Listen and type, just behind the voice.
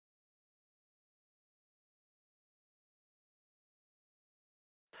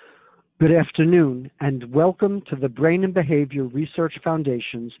Good afternoon, and welcome to the Brain and Behavior Research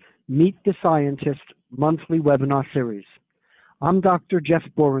Foundation's Meet the Scientist monthly webinar series. I'm Dr. Jeff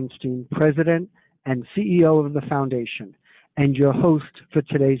Borenstein, President and CEO of the Foundation, and your host for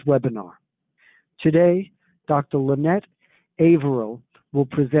today's webinar. Today, Dr. Lynnette Averill will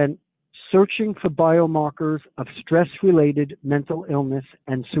present Searching for Biomarkers of Stress-Related Mental Illness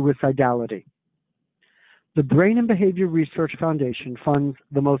and Suicidality. The Brain and Behavior Research Foundation funds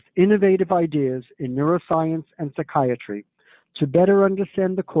the most innovative ideas in neuroscience and psychiatry to better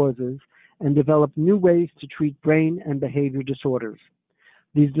understand the causes and develop new ways to treat brain and behavior disorders.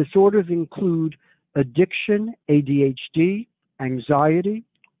 These disorders include addiction, ADHD, anxiety,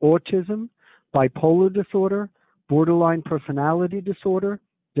 autism, bipolar disorder, borderline personality disorder,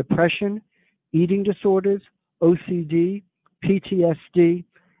 depression, eating disorders, OCD, PTSD,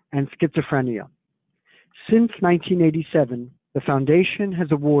 and schizophrenia. Since 1987, the Foundation has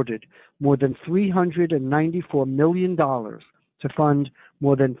awarded more than $394 million to fund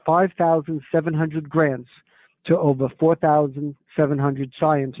more than 5,700 grants to over 4,700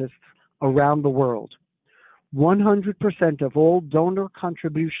 scientists around the world. 100% of all donor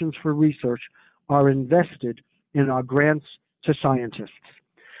contributions for research are invested in our grants to scientists.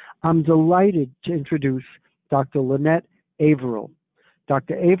 I'm delighted to introduce Dr. Lynnette Averill.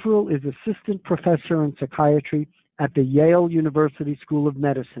 Dr. Averill is Assistant Professor in Psychiatry at the Yale University School of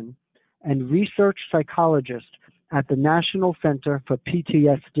Medicine and Research Psychologist at the National Center for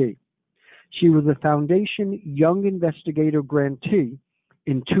PTSD. She was a Foundation Young Investigator Grantee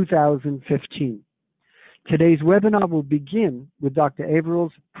in 2015. Today's webinar will begin with Dr.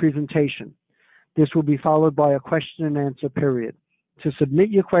 Averill's presentation. This will be followed by a question and answer period. To submit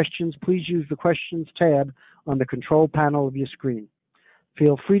your questions, please use the Questions tab on the control panel of your screen.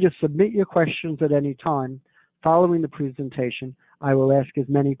 Feel free to submit your questions at any time. Following the presentation, I will ask as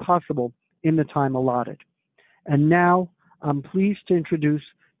many possible in the time allotted. And now, I'm pleased to introduce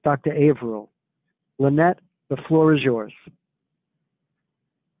Dr. Averill. Lynnette, the floor is yours.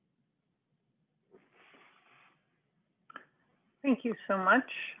 Thank you so much.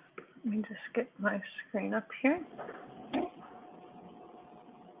 Let me just get my screen up here.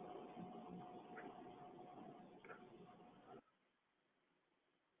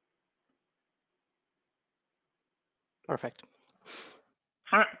 Perfect.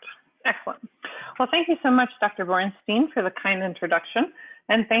 All right, excellent. Well, thank you so much, Dr. Borenstein, for the kind introduction.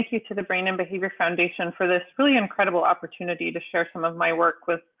 And thank you to the Brain and Behavior Foundation for this really incredible opportunity to share some of my work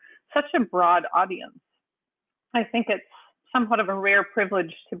with such a broad audience. I think it's somewhat of a rare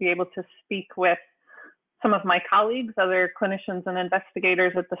privilege to be able to speak with some of my colleagues, other clinicians and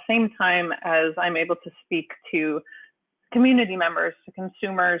investigators at the same time as I'm able to speak to community members, to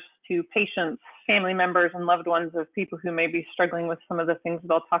consumers, to patients, family members, and loved ones of people who may be struggling with some of the things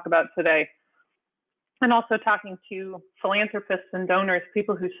that I'll talk about today. And also talking to philanthropists and donors,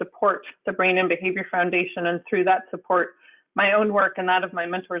 people who support the Brain and Behavior Foundation, and through that support my own work and that of my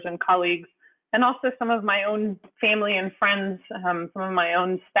mentors and colleagues, and also some of my own family and friends, some of my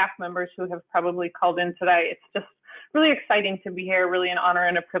own staff members who have probably called in today. It's just really exciting to be here, really an honor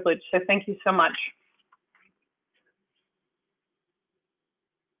and a privilege. So thank you so much.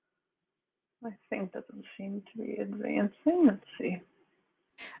 My thing doesn't seem to be advancing. Let's see.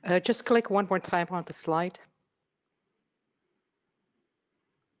 Just click one more time on the slide.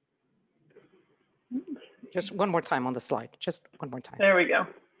 Just one more time on the slide. Just one more time. There we go.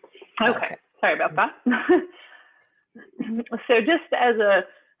 Okay. Sorry about that. So just as a,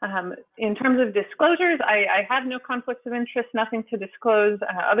 in terms of disclosures, I have no conflicts of interest, nothing to disclose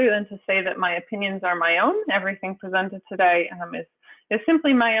other than to say that my opinions are my own. Everything presented today is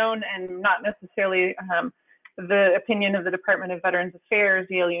simply my own and not necessarily the opinion of the Department of Veterans Affairs,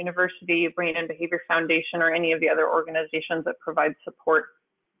 Yale University, Brain and Behavior Foundation, or any of the other organizations that provide support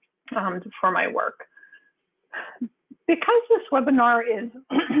for my work. Because this webinar is,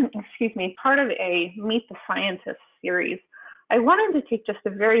 excuse me, part of a Meet the Scientist series, I wanted to take just a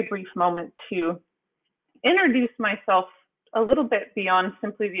very brief moment to introduce myself a little bit beyond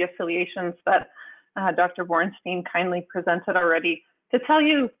simply the affiliations that Dr. Borenstein kindly presented already, to tell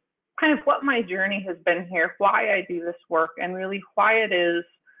you kind of what my journey has been here, why I do this work, and really why it is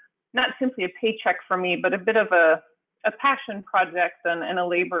not simply a paycheck for me, but a bit of a passion project and a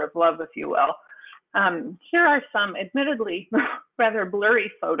labor of love, if you will. Here are some admittedly rather blurry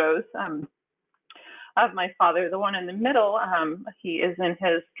photos of my father. The one in the middle, he is in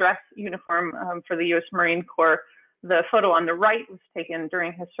his dress uniform for the U.S. Marine Corps. The photo on the right was taken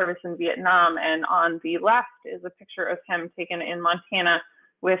during his service in Vietnam, and on the left is a picture of him taken in Montana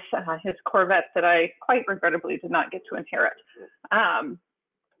with his Corvette that I quite regrettably did not get to inherit.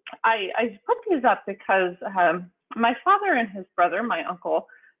 I put these up because my father and his brother, my uncle,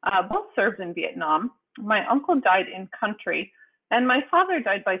 both served in Vietnam. My uncle died in country, and my father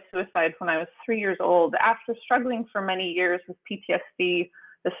died by suicide when I was 3 years old after struggling for many years with PTSD,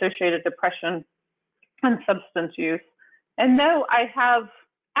 associated depression, and substance use. And though I have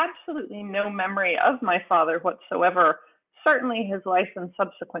absolutely no memory of my father whatsoever, certainly his life and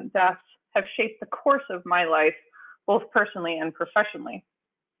subsequent deaths have shaped the course of my life, both personally and professionally.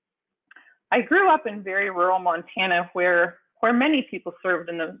 I grew up in very rural Montana where many people served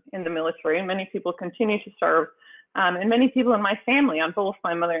in the military, and many people continue to serve, and many people in my family on both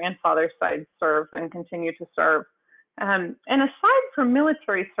my mother and father's sides serve and continue to serve. And aside from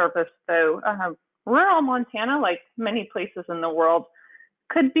military service, though, rural Montana, like many places in the world,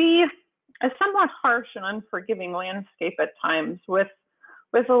 could be a somewhat harsh and unforgiving landscape at times, with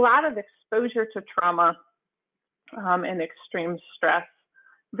a lot of exposure to trauma and extreme stress,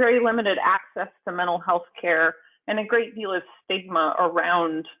 very limited access to mental health care, and a great deal of stigma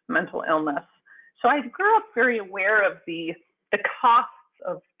around mental illness. So I grew up very aware of the costs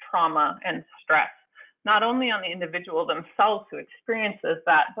of trauma and stress, not only on the individual themselves who experiences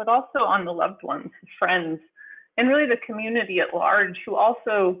that, but also on the loved ones, friends, and really the community at large, who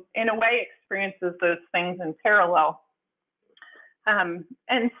also, in a way, experiences those things in parallel. And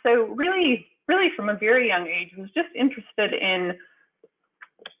so really from a very young age, I was just interested in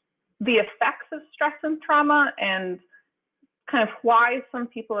the effects of stress and trauma, and kind of why some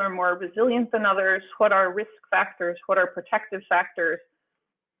people are more resilient than others, what are risk factors, what are protective factors,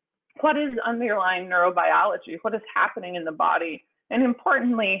 what is underlying neurobiology, what is happening in the body, and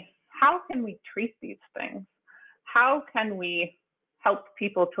importantly, how can we treat these things? How can we help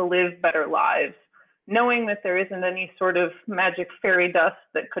people to live better lives, knowing that there isn't any sort of magic fairy dust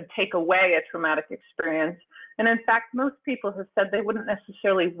that could take away a traumatic experience? And in fact, most people have said they wouldn't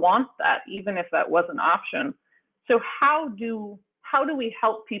necessarily want that, even if that was an option. So how do we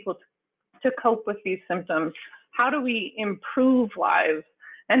help people to cope with these symptoms? How do we improve lives?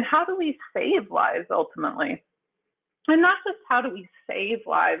 And how do we save lives ultimately? And not just how do we save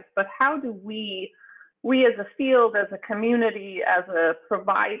lives, but how do we as a field, as a community, as a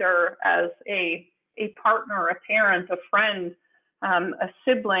provider, as a partner, a parent, a friend, a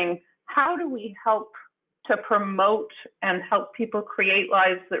sibling, how do we help to promote and help people create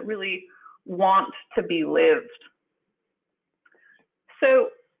lives that really want to be lived? So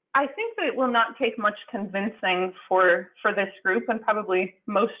I think that it will not take much convincing for this group, and probably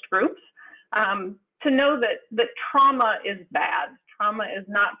most groups, to know that trauma is bad. Trauma is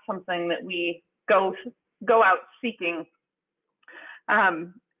not something that we go out seeking.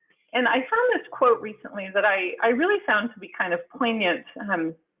 And I found this quote recently that I really found to be kind of poignant,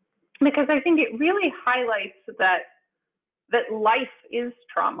 because I think it really highlights that life is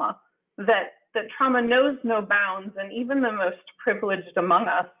trauma, that trauma knows no bounds, and even the most privileged among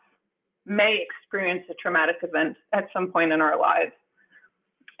us may experience a traumatic event at some point in our lives.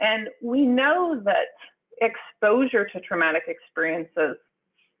 And we know that exposure to traumatic experiences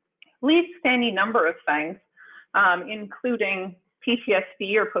leads to any number of things, including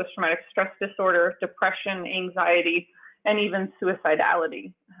PTSD or post-traumatic stress disorder, depression, anxiety, and even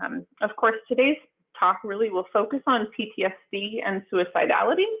suicidality. Of course, today's talk really will focus on PTSD and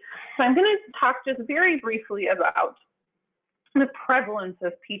suicidality. So I'm going to talk just very briefly about the prevalence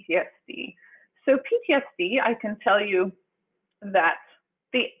of PTSD. So PTSD, I can tell you that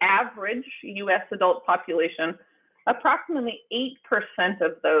the average US adult population, approximately 8%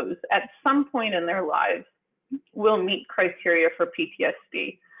 of those at some point in their lives will meet criteria for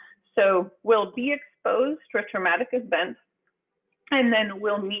PTSD. So will be exposed to a traumatic event and then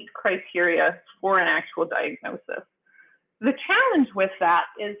will meet criteria for an actual diagnosis. The challenge with that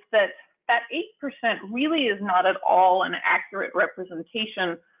is that 8% really is not at all an accurate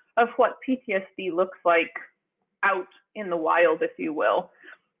representation of what PTSD looks like out in the wild, if you will.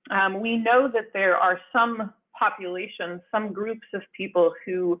 We know that there are some populations, some groups of people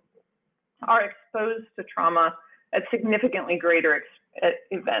who are exposed to trauma at significantly greater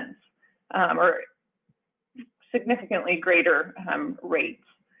events, or significantly greater rates.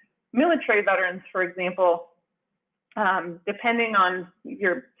 Military veterans, for example, depending on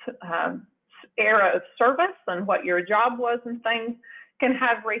your era of service and what your job was and things, can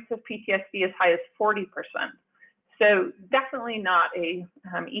have rates of PTSD as high as 40%. So definitely not a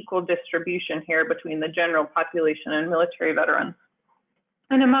equal distribution here between the general population and military veterans.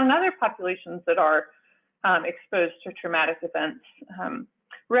 And among other populations that are exposed to traumatic events,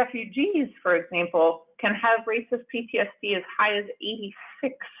 refugees, for example, can have rates of PTSD as high as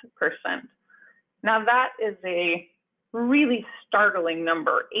 86%. Now that is a really startling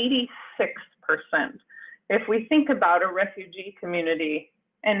number, 86%. If we think about a refugee community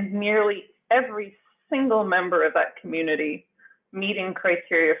and nearly every single member of that community meeting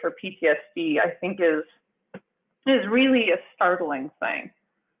criteria for PTSD, I think is really a startling thing.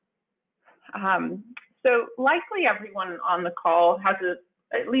 So likely everyone on the call has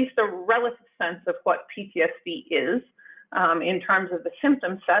at least a relative sense of what PTSD is in terms of the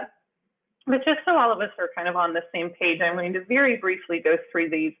symptom set. But just so all of us are kind of on the same page, I'm going to very briefly go through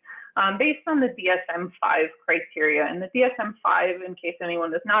these based on the DSM-5 criteria. And the DSM-5, in case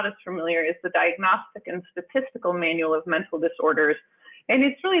anyone is not as familiar, is the Diagnostic and Statistical Manual of Mental Disorders. And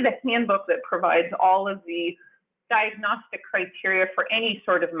it's really the handbook that provides all of the diagnostic criteria for any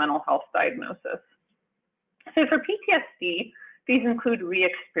sort of mental health diagnosis. So for PTSD, these include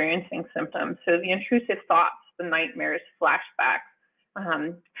re-experiencing symptoms. So the intrusive thoughts, the nightmares, flashbacks,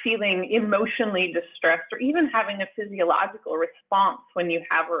 feeling emotionally distressed, or even having a physiological response when you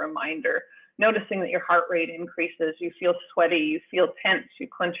have a reminder, noticing that your heart rate increases, you feel sweaty, you feel tense, you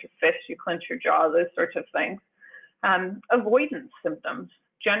clench your fists, you clench your jaw, those sorts of things. Avoidance symptoms.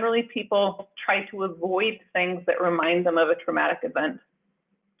 Generally, people try to avoid things that remind them of a traumatic event.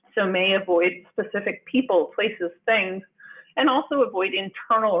 So may avoid specific people, places, things, and also avoid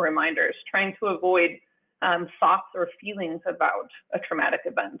internal reminders, trying to avoid thoughts or feelings about a traumatic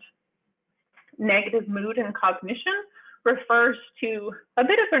event. Negative mood and cognition refers to a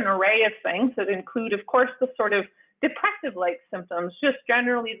bit of an array of things that include, of course, the sort of depressive-like symptoms, just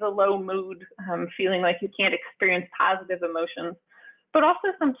generally the low mood, feeling like you can't experience positive emotions, but also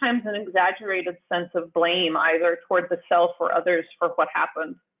sometimes an exaggerated sense of blame, either toward the self or others for what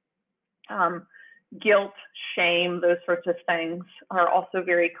happened. Guilt, shame, those sorts of things are also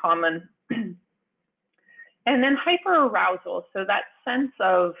very common. And then hyperarousal, so that sense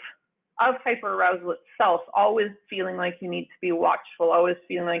of hyperarousal itself, always feeling like you need to be watchful, always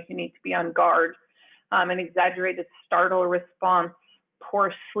feeling like you need to be on guard, an exaggerated startle response,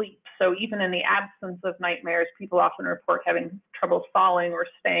 poor sleep. So even in the absence of nightmares, people often report having trouble falling or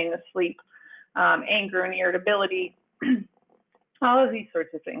staying asleep, anger and irritability. All of these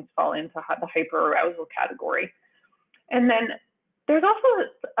sorts of things fall into the hyperarousal category. And then there's also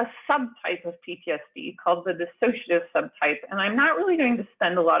a subtype of PTSD called the dissociative subtype. And I'm not really going to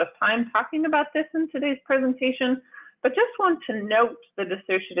spend a lot of time talking about this in today's presentation, but just want to note the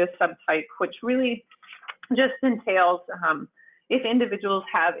dissociative subtype, which really just entails if individuals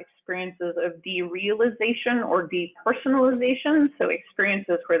have experiences of derealization or depersonalization, so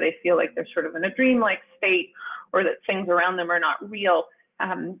experiences where they feel like they're sort of in a dreamlike state or that things around them are not real.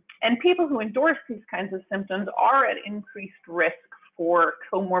 And people who endorse these kinds of symptoms are at increased risk for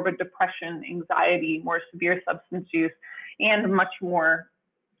comorbid depression, anxiety, more severe substance use, and much more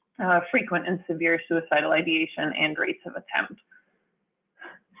frequent and severe suicidal ideation and rates of attempt.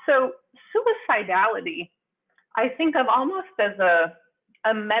 So suicidality, I think of almost as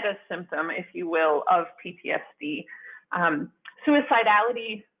a meta symptom, if you will, of PTSD.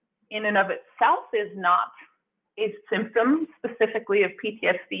 Suicidality in and of itself is not a symptom specifically of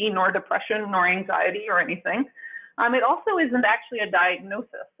PTSD, nor depression, nor anxiety or anything. It also isn't actually a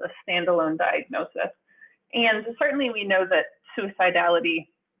diagnosis, a standalone diagnosis. And certainly we know that suicidality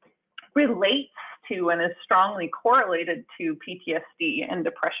relates to and is strongly correlated to PTSD and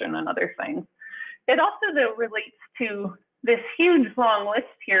depression and other things. It also though relates to this huge long list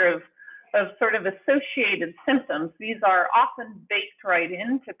here of sort of associated symptoms. These are often baked right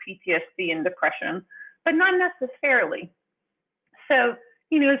into PTSD and depression, but not necessarily. So,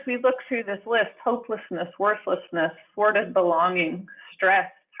 you know, as we look through this list, hopelessness, worthlessness, thwarted belonging, stress,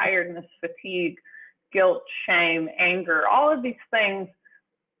 tiredness, fatigue, guilt, shame, anger, all of these things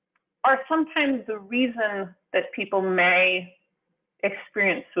are sometimes the reason that people may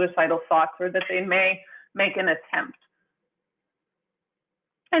experience suicidal thoughts or that they may make an attempt.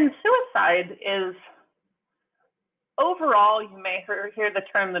 And suicide is, overall, you may hear the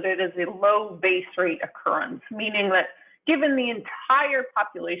term that it is a low base rate occurrence, meaning that given the entire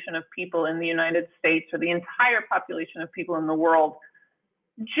population of people in the United States or the entire population of people in the world,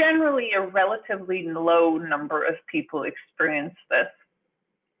 generally a relatively low number of people experience this.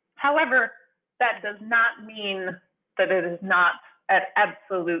 However, that does not mean that it is not at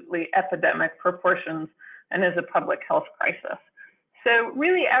absolutely epidemic proportions and is a public health crisis. So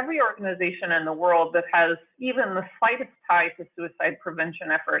really every organization in the world that has even the slightest tie to suicide prevention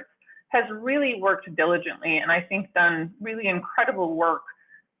efforts has really worked diligently and I think done really incredible work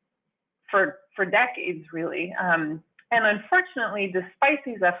for decades really. And unfortunately, despite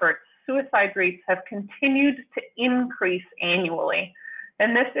these efforts, suicide rates have continued to increase annually.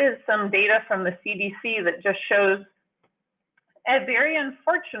 And this is some data from the CDC that just shows a very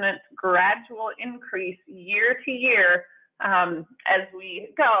unfortunate gradual increase year to year as we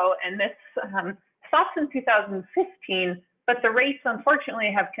go. And this stops in 2015, but the rates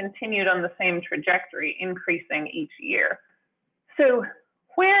unfortunately have continued on the same trajectory, increasing each year. So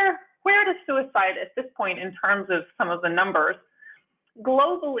where does suicide at this point in terms of some of the numbers?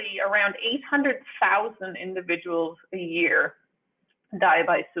 Globally, around 800,000 individuals a year die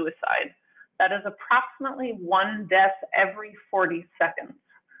by suicide. That is approximately one death every 40 seconds,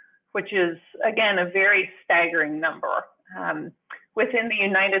 which is, again, a very staggering number. Within the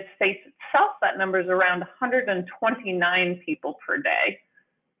United States itself, that number is around 129 people per day.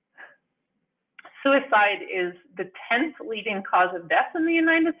 Suicide is the 10th leading cause of death in the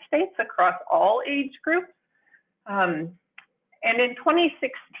United States across all age groups. And in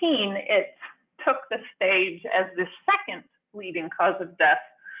 2016, it took the stage as the second leading cause of death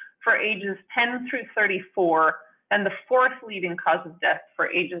for ages 10 through 34, and the fourth leading cause of death for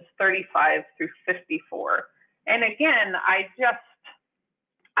ages 35 through 54. And again, I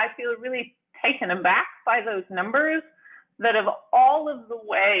feel really taken aback by those numbers, that of all of the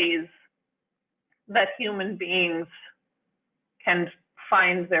ways that human beings can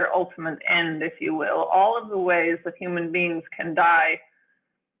find their ultimate end, if you will, all of the ways that human beings can die,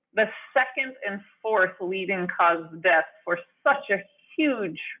 the second and fourth leading cause of death for such a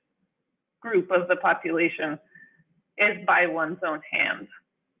huge group of the population is by one's own hands.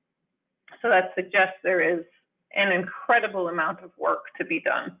 So that suggests there is an incredible amount of work to be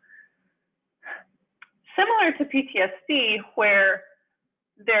done. Similar to PTSD, where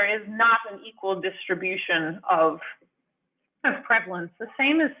there is not an equal distribution of prevalence, the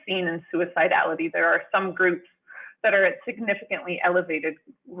same is seen in suicidality. There are some groups that are at significantly elevated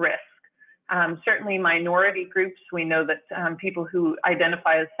risk. Certainly minority groups, we know that people who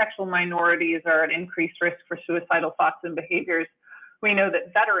identify as sexual minorities are at increased risk for suicidal thoughts and behaviors. We know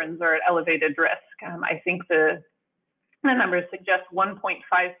that veterans are at elevated risk. I think the numbers suggest 1.5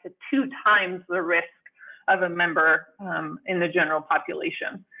 to 2 times the risk of a member in the general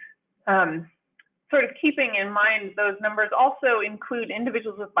population. Sort of keeping in mind those numbers also include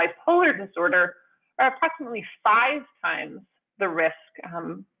individuals with bipolar disorder are approximately 5 times the risk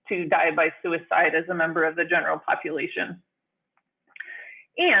to die by suicide as a member of the general population.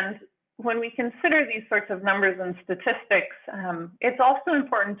 And when we consider these sorts of numbers and statistics, it's also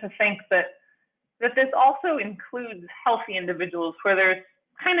important to think that this also includes healthy individuals where there's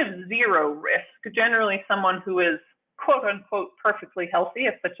kind of zero risk. Generally, someone who is quote unquote perfectly healthy,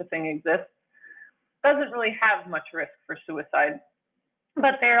 if such a thing exists, doesn't really have much risk for suicide.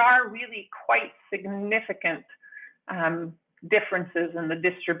 But there are really quite significant differences in the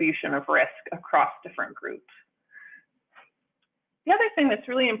distribution of risk across different groups. The other thing that's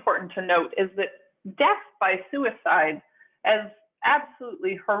really important to note is that death by suicide, as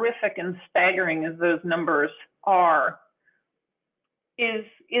absolutely horrific and staggering as those numbers are, is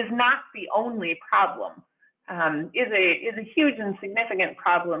not the only problem, is a huge and significant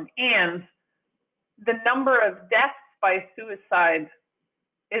problem. And the number of deaths by suicide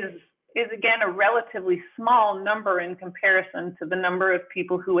is again a relatively small number in comparison to the number of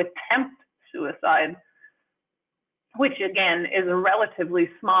people who attempt suicide, which again is a relatively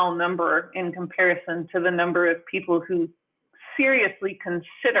small number in comparison to the number of people who seriously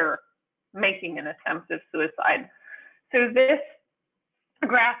consider making an attempt at suicide. So this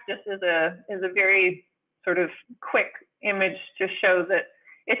graph just is a very sort of quick image to show that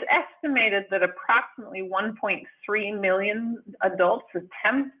it's estimated that approximately 1.3 million adults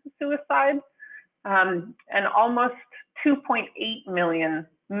attempt suicide, and almost 2.8 million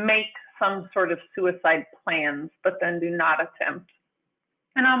make some sort of suicide plans, but then do not attempt.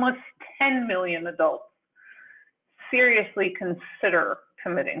 And almost 10 million adults seriously consider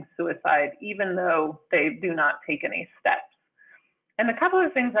committing suicide, even though they do not take any steps. And a couple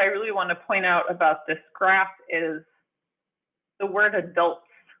of things I really want to point out about this graph is the word adults.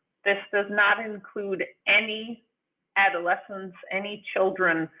 This does not include any adolescents, any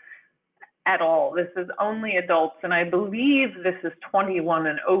children at all. This is only adults, and I believe this is 21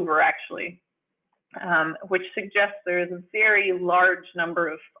 and over actually, which suggests there is a very large number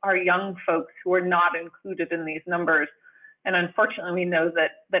of our young folks who are not included in these numbers. And unfortunately, we know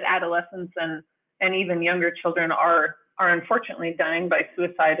that adolescents and even younger children are unfortunately dying by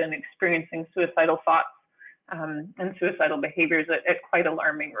suicide and experiencing suicidal thoughts and suicidal behaviors at quite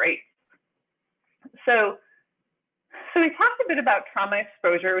alarming rates. So we talked a bit about trauma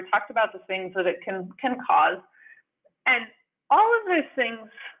exposure. We talked about the things that it can cause. And all of those things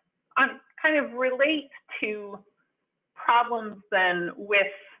kind of relate to problems then with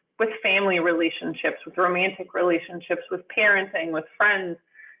with family relationships, with romantic relationships, with parenting, with friends,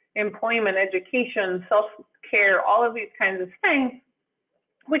 employment, education, self-care, all of these kinds of things,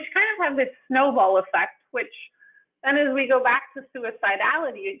 which kind of have this snowball effect, which then as we go back to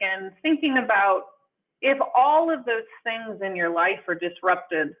suicidality again, thinking about if all of those things in your life are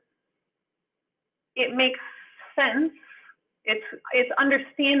disrupted, it makes sense. It's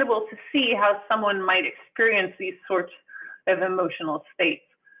understandable to see how someone might experience these sorts of emotional states.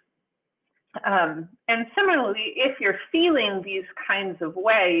 And similarly, if you're feeling these kinds of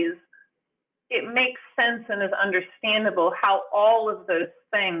ways, it makes sense and is understandable how all of those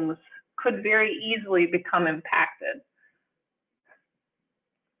things could very easily become impacted.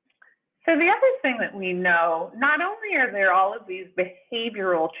 So the other thing that we know, not only are there all of these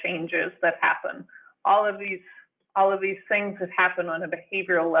behavioral changes that happen, all of these things that happen on a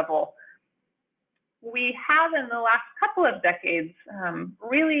behavioral level, we have in the last couple of decades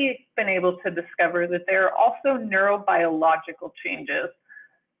really been able to discover that there are also neurobiological changes.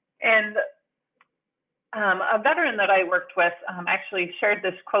 And a veteran that I worked with actually shared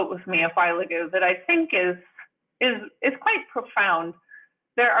this quote with me a while ago that I think is quite profound.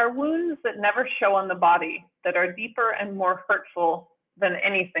 There are wounds that never show on the body that are deeper and more hurtful than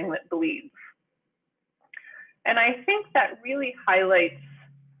anything that bleeds. And I think that really highlights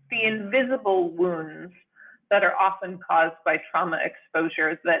the invisible wounds that are often caused by trauma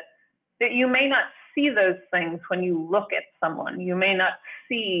exposure, that you may not see those things when you look at someone. You may not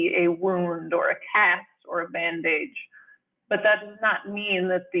see a wound or a cast or a bandage, but that does not mean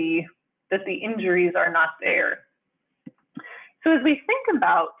that the injuries are not there. So as we think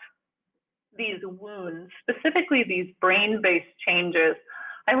about these wounds, specifically these brain-based changes,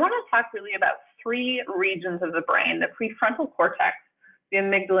 I want to talk really about three regions of the brain: the prefrontal cortex, the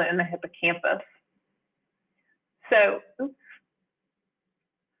amygdala, and the hippocampus. So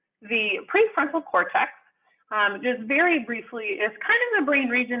the prefrontal cortex, just very briefly, is kind of the brain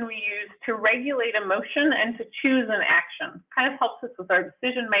region we use to regulate emotion and to choose an action. Kind of helps us with our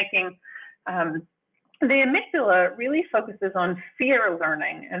decision making. The amygdala really focuses on fear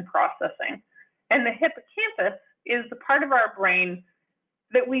learning and processing. And the hippocampus is the part of our brain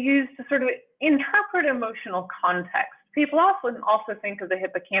that we use to sort of interpret emotional context. People often also think of the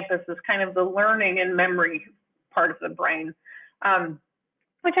hippocampus as kind of the learning and memory part of the brain,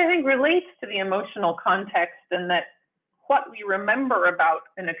 which I think relates to the emotional context, and that what we remember about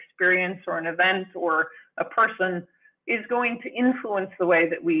an experience or an event or a person is going to influence the way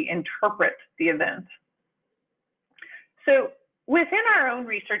that we interpret the event. So within our own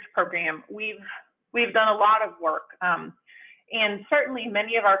research program, we've done a lot of work, and certainly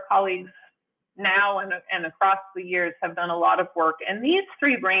many of our colleagues now and across the years have done a lot of work. And these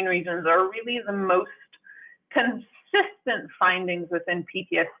three brain regions are really the most consistent findings within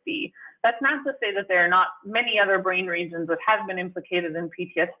PTSD. That's not to say that there are not many other brain regions that have been implicated in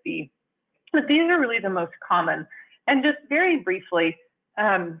PTSD, but these are really the most common. And just very briefly,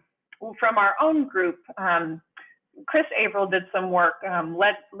 from our own group, Chris Averill did some work,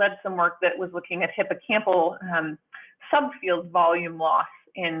 led some work that was looking at hippocampal subfield volume loss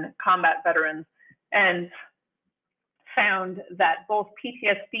in combat veterans, and found that both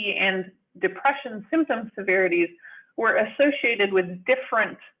PTSD and depression symptom severities were associated with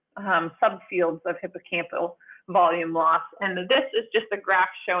different subfields of hippocampal volume loss. And this is just a graph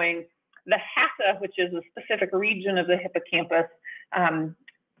showing the HACA, which is a specific region of the hippocampus,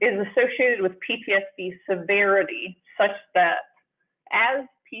 is associated with PTSD severity, such that as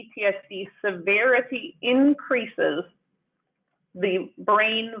PTSD severity increases, the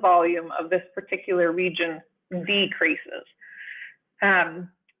brain volume of this particular region decreases.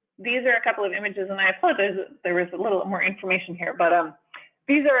 These are a couple of images, and I apologize that there was a little more information here, but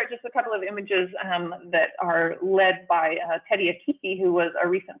these are just a couple of images that are led by Teddy Akiki, who was a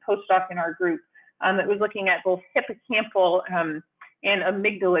recent postdoc in our group, that was looking at both hippocampal and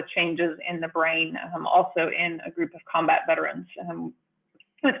amygdala changes in the brain, also in a group of combat veterans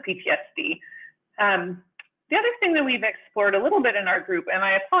with PTSD. The other thing that we've explored a little bit in our group, and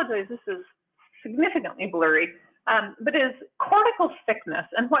I apologize, this is significantly blurry, but is cortical thickness.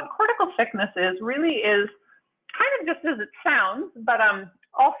 And what cortical thickness is really is kind of just as it sounds, but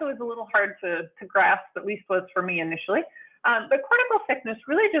also is a little hard to grasp, at least was for me initially. But cortical thickness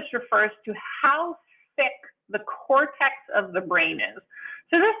really just refers to how thick the cortex of the brain is.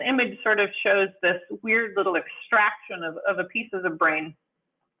 So this image sort of shows this weird little extraction of a piece of the brain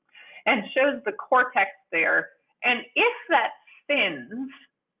and shows the cortex there. And if that thins,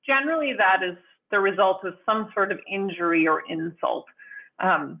 generally that is the result of some sort of injury or insult.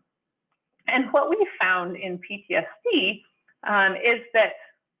 And what we found in PTSD is that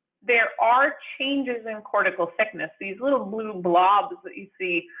are changes in cortical thickness. These little blue blobs that you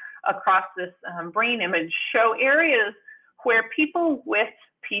see across this brain image show areas where people with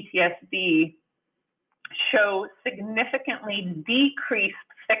PTSD show significantly decreased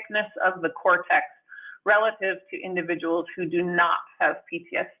thickness of the cortex relative to individuals who do not have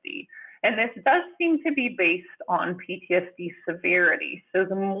PTSD. And this does seem to be based on PTSD severity. So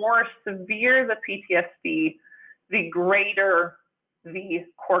the more severe the PTSD, the greater the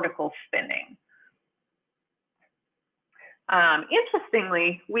cortical thinning.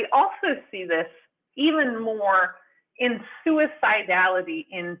 Interestingly, we also see this even more in suicidality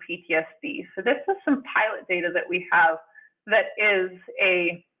in PTSD. So this is some pilot data that we have that is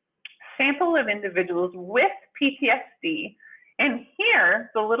a sample of individuals with PTSD. And here,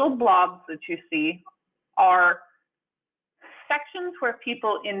 the little blobs that you see are sections where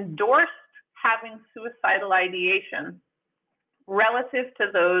people endorsed having suicidal ideation relative to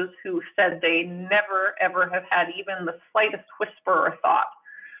those who said they never, ever have had even the slightest whisper or thought.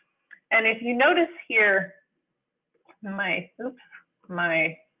 And if you notice here, my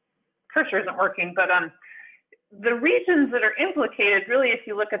cursor isn't working, but the regions that are implicated, really, if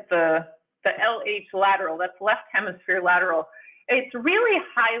you look at the LH lateral, that's left hemisphere lateral, it's really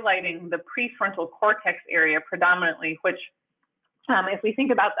highlighting the prefrontal cortex area predominantly, which, if we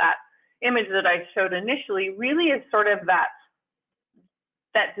think about that image that I showed initially, really is sort of that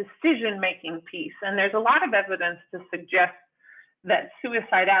decision-making piece. And there's a lot of evidence to suggest that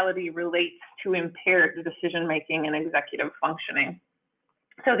suicidality relates to impaired decision-making and executive functioning.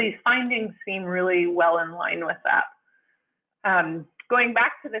 So these findings seem really well in line with that. Going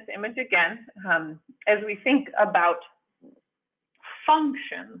back to this image again, as we think about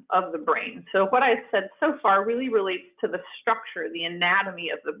function of the brain. So what I've said so far really relates to the structure, the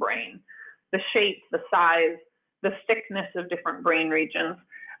anatomy of the brain, the shape, the size, the thickness of different brain regions.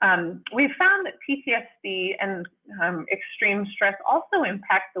 We've found that PTSD and extreme stress also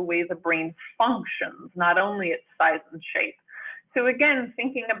impact the way the brain functions, not only its size and shape. So again,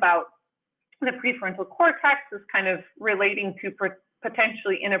 thinking about the prefrontal cortex is kind of relating to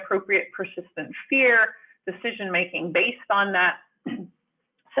potentially inappropriate persistent fear, decision-making based on that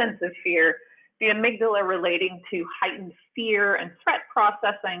sense of fear, the amygdala relating to heightened fear and threat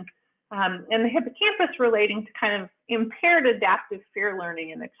processing, and the hippocampus relating to kind of impaired adaptive fear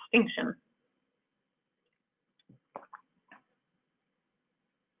learning and extinction.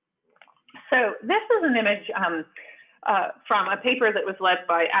 So this is an image from a paper that was led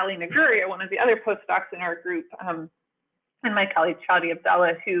by Ali Naguria, one of the other postdocs in our group, and my colleague Chadi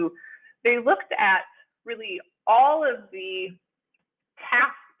Abdallah, who they looked at really all of the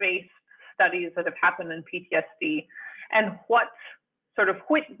task-based studies that have happened in PTSD and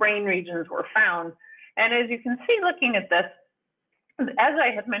which brain regions were found. And as you can see, looking at this, as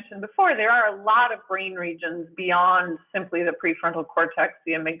I had mentioned before, there are a lot of brain regions beyond simply the prefrontal cortex,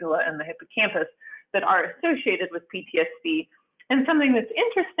 the amygdala, and the hippocampus that are associated with PTSD. And something that's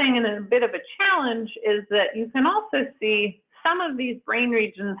interesting and a bit of a challenge is that you can also see some of these brain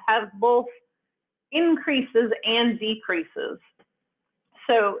regions have both increases and decreases.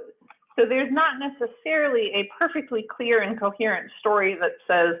 So there's not necessarily a perfectly clear and coherent story that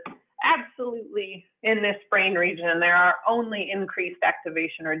says, absolutely, in this brain region, there are only increased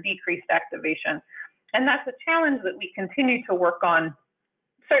activation or decreased activation. And that's a challenge that we continue to work on,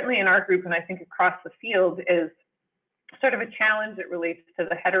 certainly in our group, and I think across the field, is sort of a challenge that relates to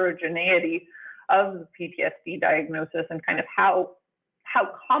the heterogeneity of the PTSD diagnosis and kind of how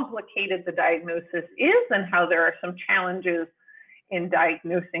complicated the diagnosis is and how there are some challenges in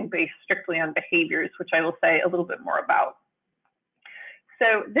diagnosing based strictly on behaviors, which I will say a little bit more about.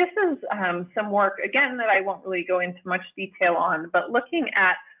 So this is some work, again, that I won't really go into much detail on, but looking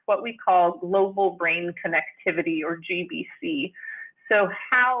at what we call global brain connectivity, or GBC. So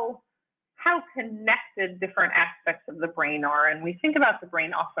how connected different aspects of the brain are. And we think about the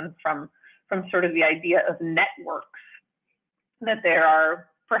brain often from sort of the idea of networks, that there are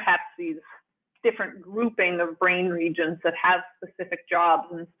perhaps these different grouping of brain regions that have specific jobs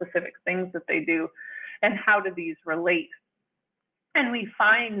and specific things that they do, and how do these relate? And we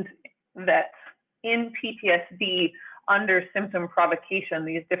find that in PTSD, under symptom provocation,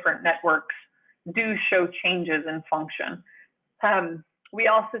 these different networks do show changes in function. We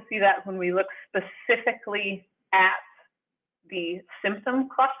also see that when we look specifically at the symptom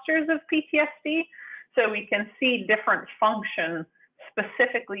clusters of PTSD. So we can see different function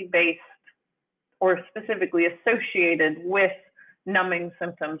specifically based or specifically associated with numbing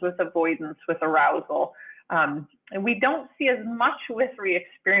symptoms, with avoidance, with arousal. And we don't see as much with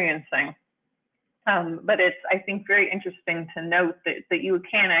re-experiencing. But it's, I think, very interesting to note that you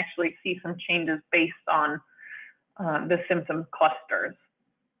can actually see some changes based on the symptom clusters.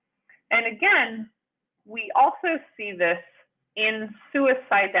 And again, we also see this in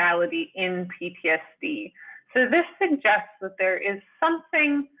suicidality in PTSD. So this suggests that there is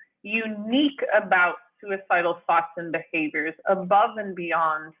something unique about suicidal thoughts and behaviors above and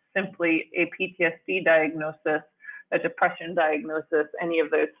beyond simply a PTSD diagnosis, a depression diagnosis, any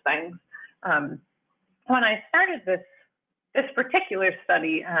of those things. When I started this particular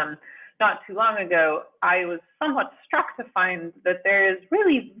study not too long ago, I was somewhat struck to find that there is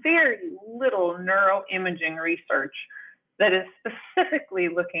really very little neuroimaging research that is specifically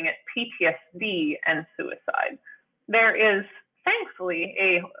looking at PTSD and suicide. There is thankfully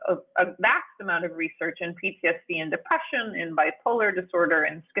a vast amount of research in PTSD and depression, in bipolar disorder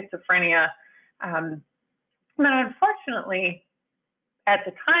and schizophrenia. But unfortunately, at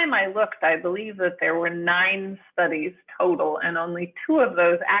the time I looked, I believe that there were 9 studies total, and only 2 of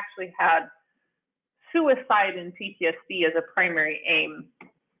those actually had suicide and PTSD as a primary aim.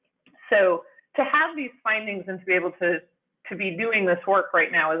 So to have these findings and to be able to be doing this work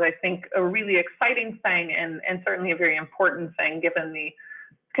right now is, I think, a really exciting thing and certainly a very important thing given the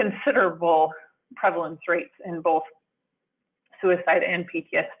considerable prevalence rates in both suicide and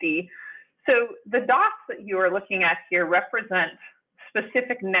PTSD. So the dots that you are looking at here represent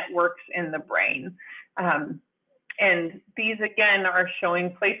specific networks in the brain. And these, again, are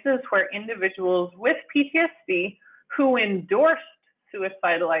showing places where individuals with PTSD who endorsed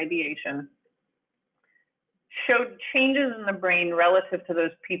suicidal ideation showed changes in the brain relative to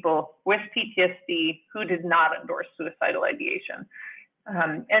those people with PTSD who did not endorse suicidal ideation.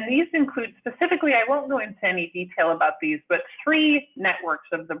 And these include specifically, I won't go into any detail about these, but 3 networks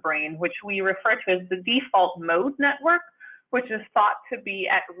of the brain, which we refer to as the default mode network, which is thought to be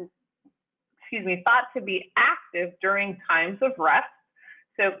active during times of rest.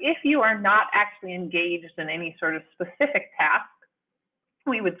 So if you are not actually engaged in any sort of specific task,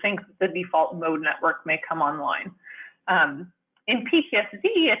 we would think that the default mode network may come online. In PTSD,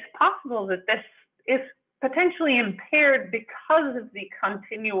 it's possible that this is potentially impaired because of the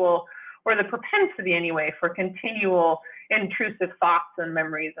continual, or the propensity anyway, for continual intrusive thoughts and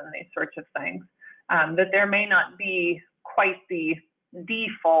memories and these sorts of things, that there may not be quite the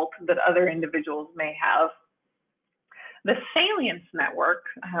default that other individuals may have. The salience network,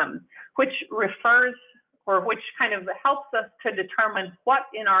 which refers, or which kind of helps us to determine what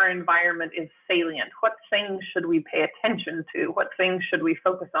in our environment is salient, what things should we pay attention to, what things should we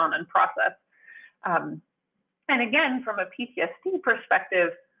focus on and process. And again, from a PTSD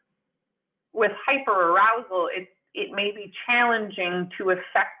perspective, with hyperarousal, it may be challenging to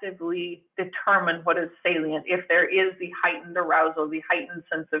effectively determine what is salient if there is the heightened arousal, the heightened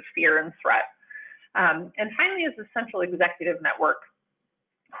sense of fear and threat. And finally is the central executive network,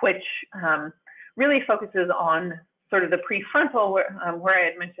 which really focuses on sort of the prefrontal, where I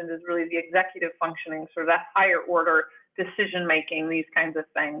had mentioned is really the executive functioning, sort of that higher order decision making, these kinds of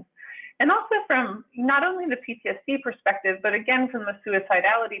things. And also from not only the PTSD perspective, but again from the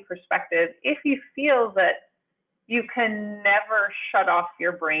suicidality perspective, if you feel that you can never shut off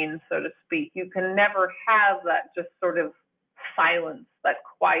your brain, so to speak, you can never have that just sort of silence, that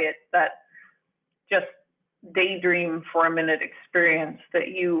quiet, that just daydream for a minute experience, that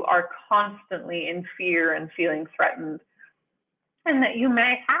you are constantly in fear and feeling threatened, and that you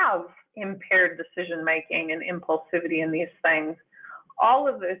may have impaired decision making and impulsivity in these things. All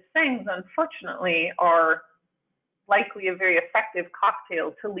of those things, unfortunately, are likely a very effective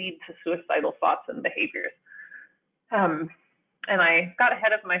cocktail to lead to suicidal thoughts and behaviors. And I got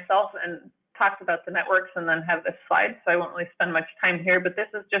ahead of myself and talked about the networks and then have this slide, so I won't really spend much time here, but this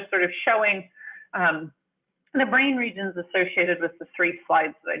is just sort of showing the brain regions associated with the 3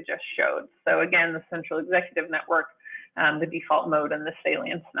 slides that I just showed. So again, the central executive network, the default mode, and the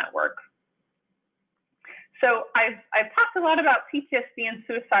salience network. So I've talked a lot about PTSD and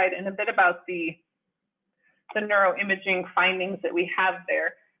suicide and a bit about the neuroimaging findings that we have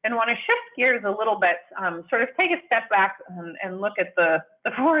there, and want to shift gears a little bit, sort of take a step back and look at the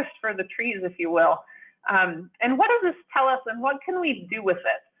forest for the trees, if you will. And what does this tell us, and what can we do with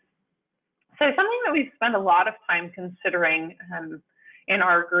it? So something that we've spent a lot of time considering in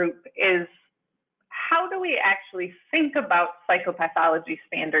our group is, how do we actually think about psychopathology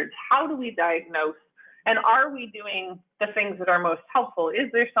standards? How do we diagnose? And are we doing the things that are most helpful?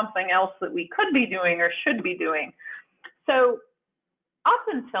 Is there something else that we could be doing or should be doing? So up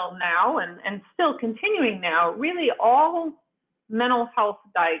until now, and still continuing now, really all mental health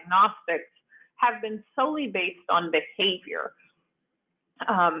diagnostics have been solely based on behavior.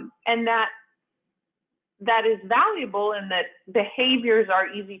 And that that is valuable in that behaviors are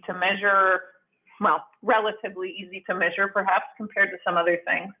easy to measure, well, relatively easy to measure perhaps compared to some other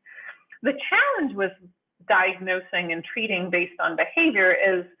things. The challenge with diagnosing and treating based on behavior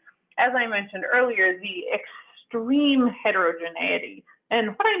is, as I mentioned earlier, the extreme heterogeneity. And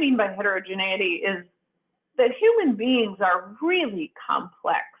what I mean by heterogeneity is that human beings are really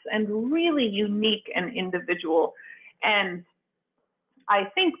complex and really unique and individual. And I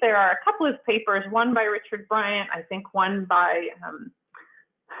think there are a couple of papers, one by Richard Bryant, I think one by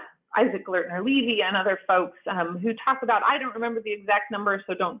Isaac Lertner-Levy and other folks who talk about, I don't remember the exact number,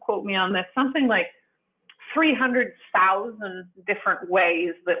 so don't quote me on this, something like 300,000 different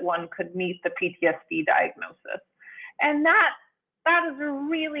ways that one could meet the PTSD diagnosis. And that is a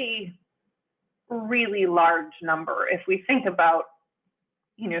really, really large number. If we think about,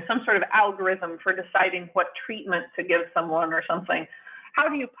 some sort of algorithm for deciding what treatment to give someone or something, how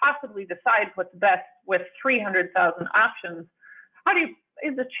do you possibly decide what's best with 300,000 options?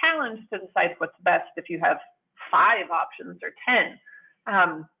 It's a challenge to decide what's best if you have 5 options or 10.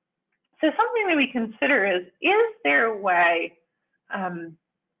 So something that we consider is there a way to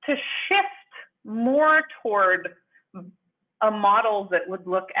shift more toward a model that would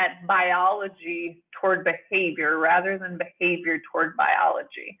look at biology toward behavior rather than behavior toward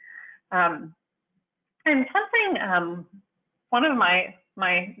biology? And something, one of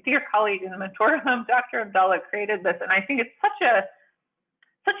my dear colleague and mentor, Dr. Abdullah, created this, and I think it's such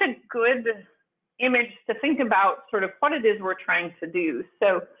a good image to think about sort of what it is we're trying to do.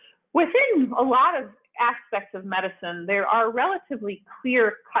 So within a lot of aspects of medicine, there are relatively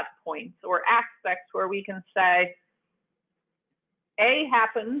clear cut points or aspects where we can say, A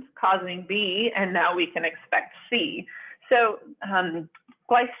happened causing B, and now we can expect C. So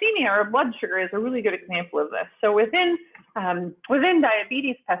glycemia or blood sugar is a really good example of this. So within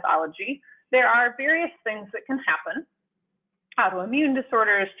diabetes pathology, there are various things that can happen. Autoimmune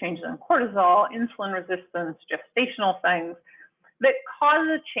disorders, changes in cortisol, insulin resistance, gestational things that cause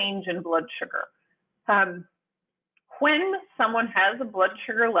a change in blood sugar. When someone has a blood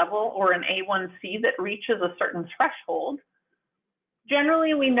sugar level or an A1C that reaches a certain threshold,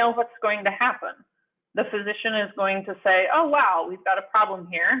 generally we know what's going to happen. The physician is going to say, oh, wow, we've got a problem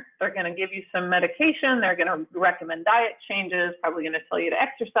here. They're going to give you some medication. They're going to recommend diet changes, probably going to tell you to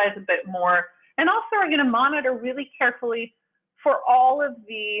exercise a bit more, and also are going to monitor really carefully for all of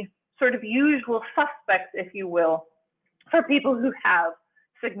the sort of usual suspects, if you will, for people who have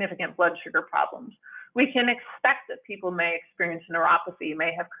significant blood sugar problems. We can expect that people may experience neuropathy,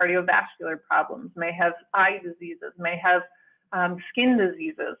 may have cardiovascular problems, may have eye diseases, may have skin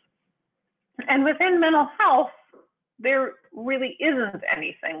diseases. And within mental health, there really isn't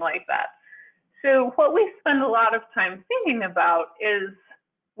anything like that. So what we spend a lot of time thinking about is,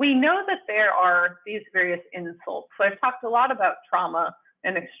 we know that there are these various insults. So I've talked a lot about trauma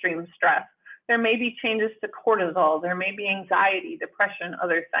and extreme stress. There may be changes to cortisol. There may be anxiety, depression,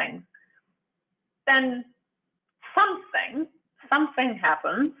 other things. Then something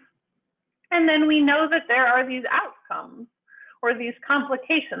happens. And then we know that there are these outcomes or these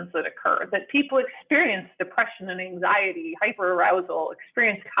complications that occur, that people experience depression and anxiety, hyperarousal,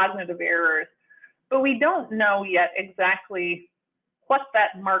 experience cognitive errors. But we don't know yet exactly what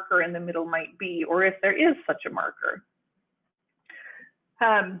that marker in the middle might be, or if there is such a marker.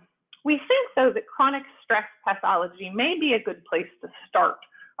 We think, though, that chronic stress pathology may be a good place to start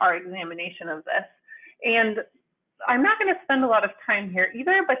our examination of this. And I'm not going to spend a lot of time here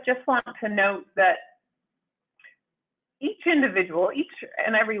either, but just want to note that each individual, each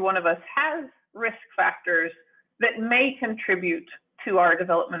and every one of us, has risk factors that may contribute to our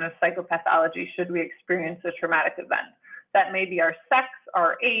development of psychopathology should we experience a traumatic event. That may be our sex,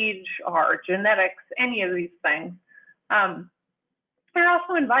 our age, our genetics, any of these things. There are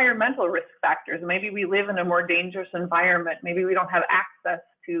also environmental risk factors. Maybe we live in a more dangerous environment. Maybe we don't have access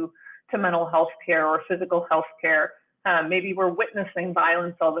to mental health care or physical health care. Maybe we're witnessing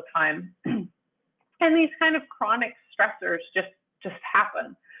violence all the time. And these kind of chronic stressors just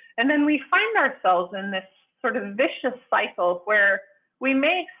happen. And then we find ourselves in this sort of vicious cycle where we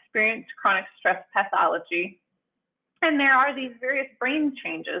may experience chronic stress pathology. And there are these various brain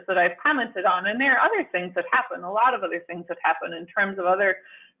changes that I've commented on, and there are other things that happen, a lot of other things that happen in terms of other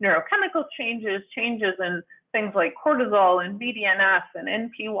neurochemical changes, changes in things like cortisol and BDNF and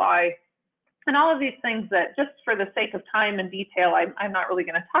NPY, and all of these things that, just for the sake of time and detail, I'm not really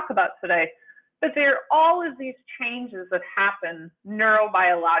going to talk about today. But there are all of these changes that happen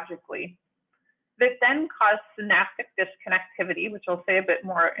neurobiologically that then cause synaptic disconnectivity, which I'll say a bit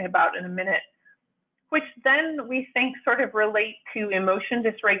more about in a minute, which then we think sort of relate to emotion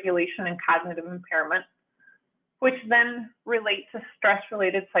dysregulation and cognitive impairment. which then relate to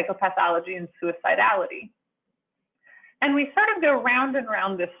stress-related psychopathology and suicidality. And we sort of go round and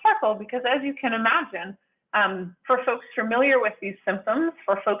round this circle because, as you can imagine, for folks familiar with these symptoms,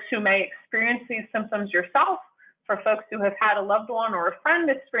 for folks who may experience these symptoms yourself, for folks who have had a loved one or a friend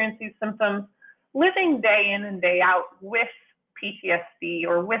experience these symptoms, living day in and day out with PTSD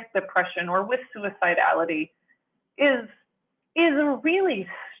or with depression or with suicidality is a really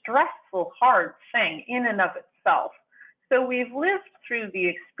stressful, hard thing in and of itself. So we've lived through the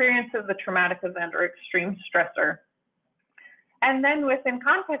experience of the traumatic event or extreme stressor. And then within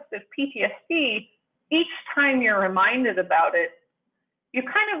context of PTSD, each time you're reminded about it, you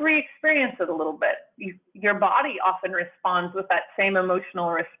kind of re-experience it a little bit. Your body often responds with that same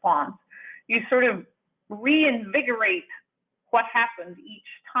emotional response. You sort of reinvigorate what happened each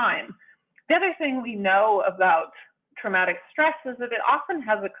time. The other thing we know about traumatic stress is that it often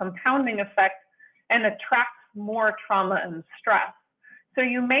has a compounding effect and attracts more trauma and stress. So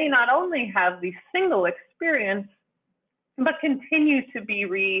you may not only have the single experience, but continue to be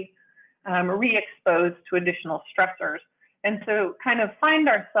re-exposed to additional stressors. And so kind of find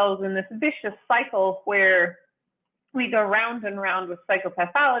ourselves in this vicious cycle where we go round and round with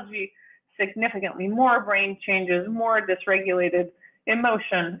psychopathology, significantly more brain changes, more dysregulated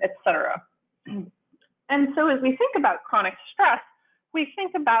emotion, etc. And so as we think about chronic stress, we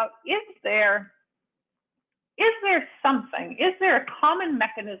think about, is there something, is there a common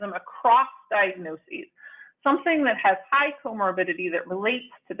mechanism across diagnoses, something that has high comorbidity that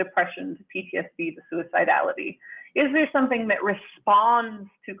relates to depression, to PTSD, to suicidality? Is there something that responds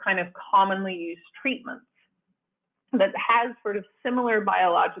to kind of commonly used treatments that has sort of similar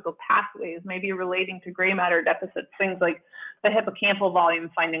biological pathways, maybe relating to gray matter deficits, things like the hippocampal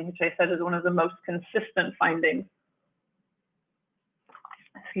volume finding, which I said is one of the most consistent findings.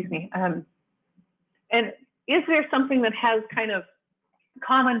 Excuse me. And is there something that has kind of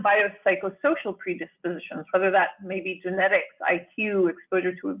common biopsychosocial predispositions, whether that may be genetics, IQ,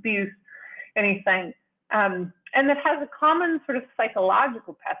 exposure to abuse, anything, and that has a common sort of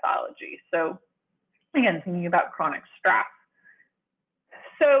psychological pathology. So again, thinking about chronic stress.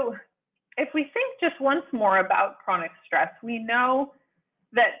 So if we think just once more about chronic stress, we know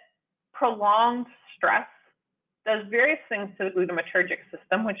that prolonged stress does various things to the glutamatergic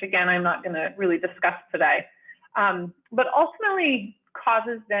system, which again, I'm not going to really discuss today, but ultimately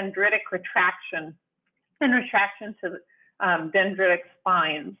causes dendritic retraction and retraction to dendritic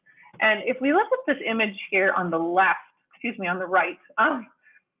spines. And if we look at this image here on the left, excuse me, on the right,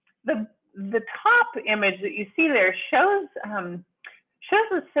 the top image that you see there shows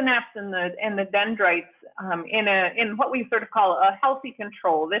the synapse and the dendrites in what we sort of call a healthy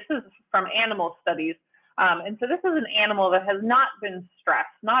control. This is from animal studies. And so this is an animal that has not been stressed,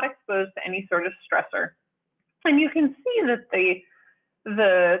 not exposed to any sort of stressor. And you can see that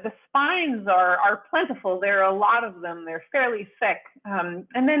the spines are plentiful. There are a lot of them. They're fairly thick. And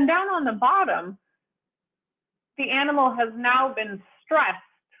then down on the bottom, the animal has now been stressed.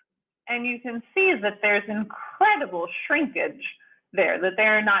 And you can see that there's incredible shrinkage there, that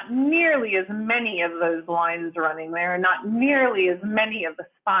there are not nearly as many of those lines running. There are not nearly as many of the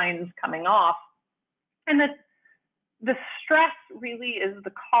spines coming off. And that the stress really is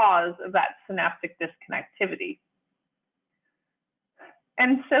the cause of that synaptic disconnectivity.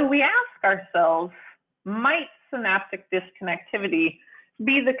 And so we ask ourselves, might synaptic disconnectivity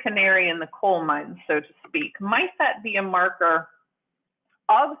be the canary in the coal mine, so to speak? Might that be a marker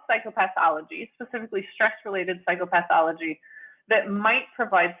of psychopathology, specifically stress-related psychopathology, that might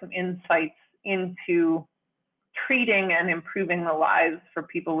provide some insights into treating and improving the lives for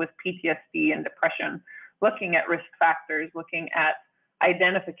people with PTSD and depression, looking at risk factors, looking at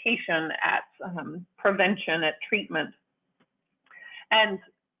identification, at prevention, at treatment. And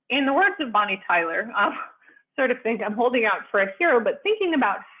in the words of Bonnie Tyler, sort of think I'm holding out for a hero, but thinking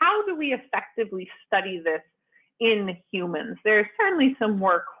about how do we effectively study this in humans. There's certainly some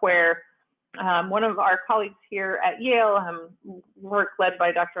work where one of our colleagues here at Yale, work led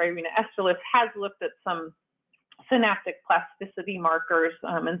by Dr. Irina Esterlis, has looked at some synaptic plasticity markers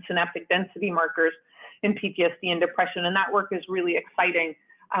and synaptic density markers in PTSD and depression, and that work is really exciting.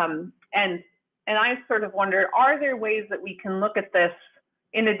 And I sort of wonder, are there ways that we can look at this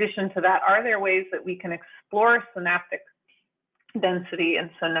in addition to that? Are there ways that we can explore synaptic density and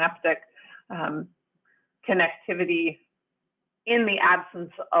synaptic connectivity in the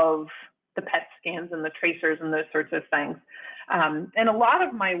absence of the PET scans and the tracers and those sorts of things? And a lot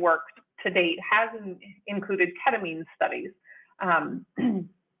of my work to date has included ketamine studies.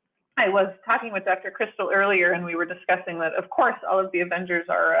 I was talking with Dr. Crystal earlier, and we were discussing that, of course, all of the Avengers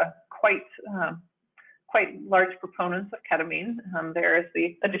are quite quite large proponents of ketamine. There is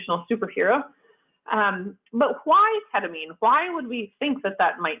the additional superhero. But why ketamine? Why would we think that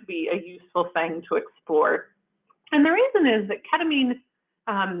that might be a useful thing to explore? And the reason is that ketamine,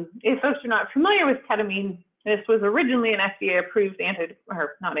 if folks are not familiar with ketamine, this was originally an FDA-approved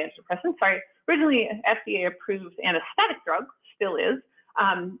originally FDA-approved anesthetic drug, still is,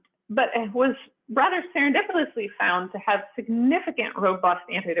 but it was rather serendipitously found to have significant robust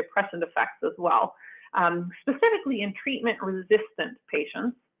antidepressant effects as well, specifically in treatment-resistant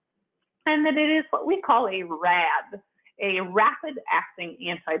patients, and that it is what we call a RAD, a rapid-acting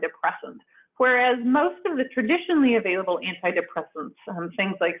antidepressant. Whereas most of the traditionally available antidepressants,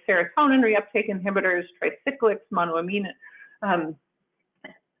 things like serotonin reuptake inhibitors, tricyclics, monoamine,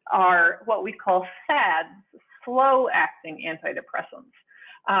 are what we call SADs, slow-acting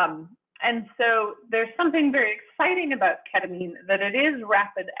antidepressants. And so there's something very exciting about ketamine, that it is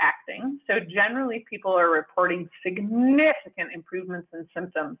rapid-acting. So generally, people are reporting significant improvements in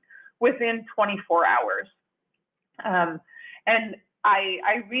symptoms within 24 hours. And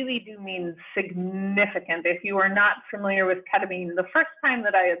I really do mean significant. If you are not familiar with ketamine, the first time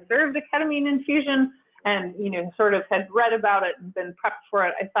that I observed a ketamine infusion and, sort of had read about it and been prepped for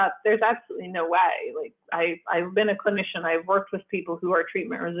it, I thought there's absolutely no way. Like I've been a clinician, I've worked with people who are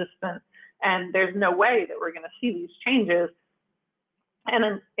treatment resistant, and there's no way that we're going to see these changes.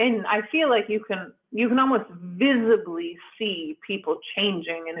 And I feel like you can almost visibly see people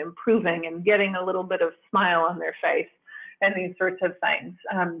changing and improving and getting a little bit of smile on their face and these sorts of things.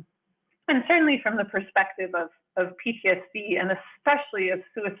 And certainly from the perspective of PTSD and especially of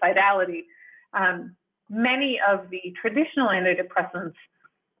suicidality, many of the traditional antidepressants,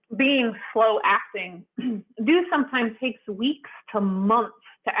 being slow acting, do sometimes take weeks to months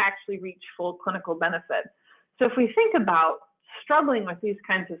to actually reach full clinical benefit. So if we think about struggling with these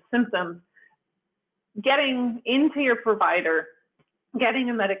kinds of symptoms, getting into your provider, getting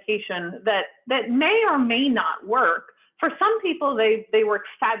a medication that may or may not work. For some people, they work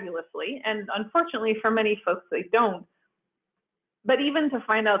fabulously, and unfortunately for many folks, they don't. But even to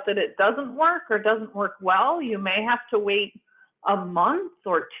find out that it doesn't work or doesn't work well, you may have to wait a month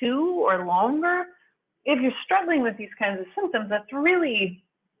or two or longer. If you're struggling with these kinds of symptoms, that's really,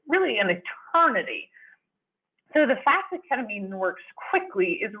 really an eternity. So the fact that ketamine works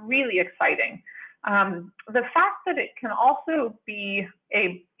quickly is really exciting. The fact that it can also be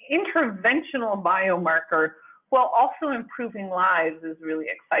an interventional biomarker while also improving lives is really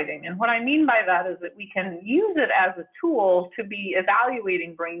exciting. And what I mean by that is that we can use it as a tool to be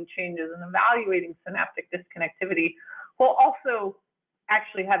evaluating brain changes and evaluating synaptic disconnectivity, while also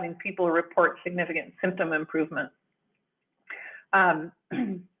actually having people report significant symptom improvement.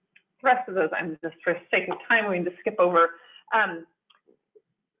 The rest of those, I'm just, for sake of time, going to skip over.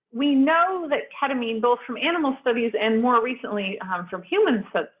 We know that ketamine, both from animal studies and more recently from human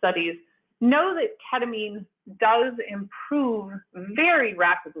studies, know that ketamine does improve very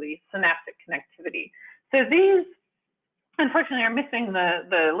rapidly synaptic connectivity. So these, unfortunately, are missing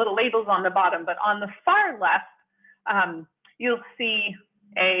the little labels on the bottom, but on the far left, you'll see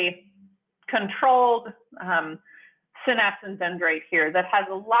a controlled synapse and dendrite here that has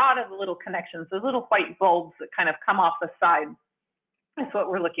a lot of little connections, those little white bulbs that kind of come off the side. That's what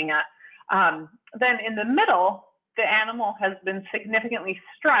we're looking at. Then in the middle, the animal has been significantly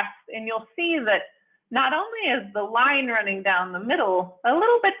stressed, and you'll see that not only is the line running down the middle a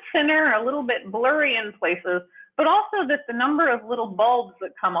little bit thinner, a little bit blurry in places, but also that the number of little bulbs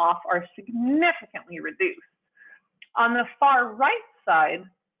that come off are significantly reduced. On the far right side,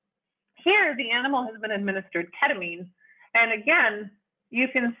 here the animal has been administered ketamine, and again, you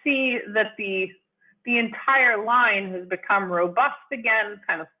can see that the entire line has become robust again,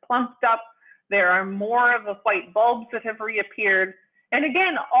 kind of plumped up. There are more of the white bulbs that have reappeared. And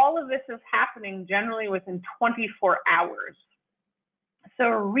again, all of this is happening generally within 24 hours. So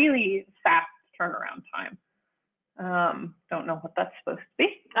a really fast turnaround time. Don't know what that's supposed to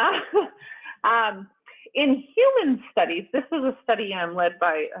be. In human studies, this is a study led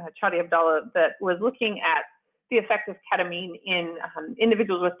by Chadi Abdallah that was looking at the effect of ketamine in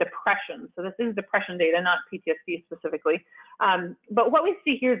individuals with depression. So this is depression data, not PTSD specifically. But what we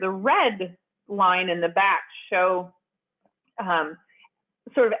see here, the red line in the back show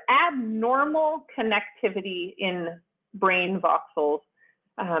sort of abnormal connectivity in brain voxels,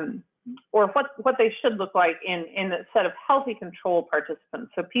 or what they should look like in a set of healthy control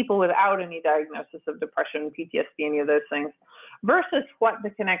participants, so people without any diagnosis of depression, PTSD, any of those things, versus what the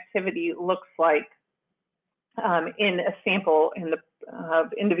connectivity looks like in a sample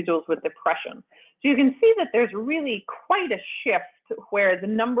of individuals with depression. So you can see that there's really quite a shift where the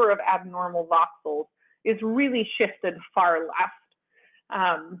number of abnormal voxels is really shifted far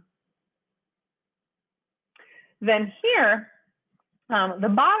left. Then here, the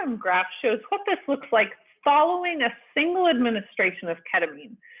bottom graph shows what this looks like following a single administration of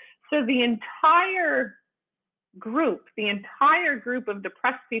ketamine. So the entire group of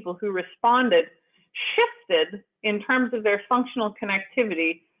depressed people who responded shifted in terms of their functional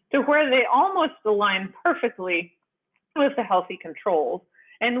connectivity to where they almost align perfectly with the healthy controls.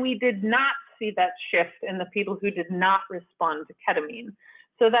 And we did not see that shift in the people who did not respond to ketamine.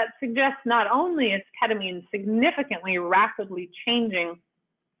 So that suggests not only is ketamine significantly rapidly changing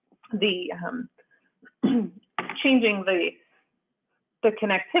the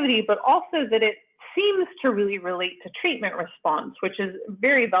connectivity, but also that it seems to really relate to treatment response, which is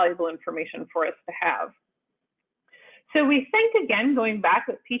very valuable information for us to have. So we think, again, going back,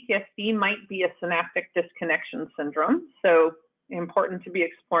 that PTSD might be a synaptic disconnection syndrome, so important to be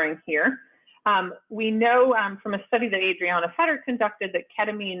exploring here. We know from a study that Adriana Fetter conducted that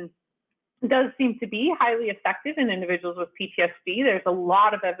ketamine does seem to be highly effective in individuals with PTSD. There's a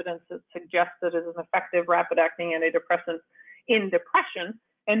lot of evidence that suggests that it is an effective rapid-acting antidepressant in depression.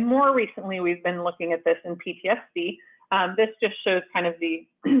 And more recently, we've been looking at this in PTSD. This just shows kind of the,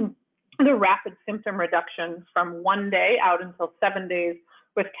 the rapid symptom reduction from 1 day out until 7 days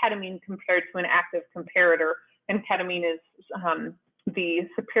with ketamine compared to an active comparator. And ketamine is the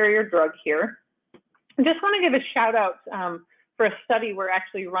superior drug here. I just want to give a shout out for a study we're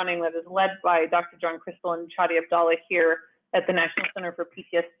actually running that is led by Dr. John Crystal and Chadi Abdallah here at the National Center for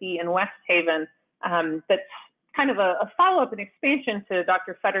PTSD in West Haven. That's kind of a follow-up and expansion to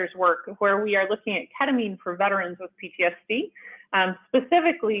Dr. Fetter's work, where we are looking at ketamine for veterans with PTSD,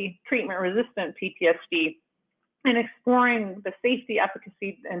 specifically treatment-resistant PTSD, and exploring the safety,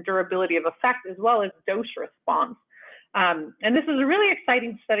 efficacy, and durability of effect, as well as dose response. And this is a really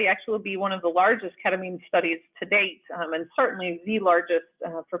exciting study. Actually, will be one of the largest ketamine studies to date, and certainly the largest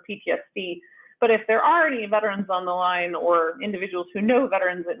for PTSD. But if there are any veterans on the line or individuals who know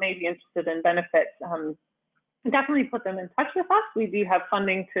veterans that may be interested in benefits, definitely put them in touch with us. We do have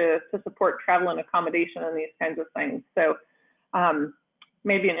funding to support travel and accommodation and these kinds of things. So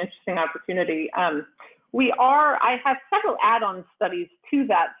maybe an interesting opportunity. I have several add-on studies to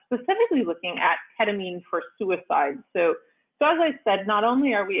that, specifically looking at ketamine for suicide. So as I said, not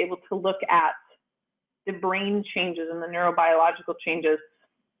only are we able to look at the brain changes and the neurobiological changes,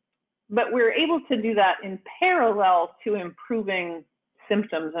 but we're able to do that in parallel to improving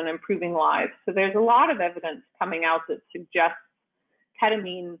symptoms and improving lives. So there's a lot of evidence coming out that suggests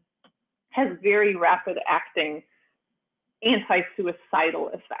ketamine has very rapid acting anti-suicidal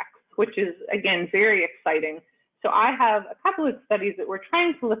effects, which is, again, very exciting. So I have a couple of studies that we're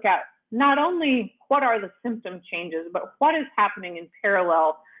trying to look at not only what are the symptom changes, but what is happening in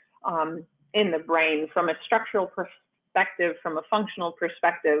parallel in the brain from a structural perspective, from a functional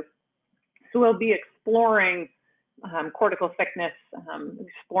perspective. So we'll be exploring cortical thickness,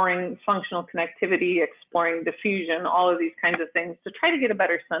 exploring functional connectivity, exploring diffusion, all of these kinds of things to try to get a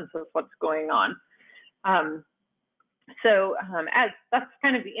better sense of what's going on. As that's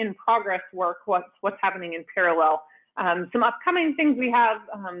kind of the in-progress work, what's happening in parallel. Some upcoming things we have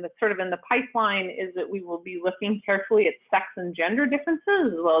that's sort of in the pipeline is that we will be looking carefully at sex and gender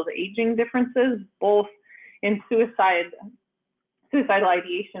differences, as well as aging differences, both in suicidal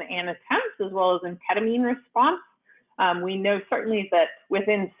ideation and attempts, as well as in ketamine response. We know certainly that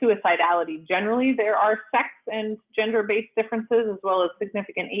within suicidality generally, there are sex and gender-based differences, as well as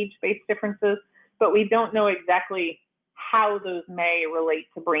significant age-based differences, but we don't know exactly how those may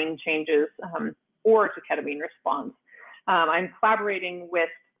relate to brain changes or to ketamine response. I'm collaborating with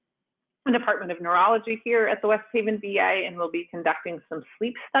the Department of Neurology here at the West Haven VA, and we'll be conducting some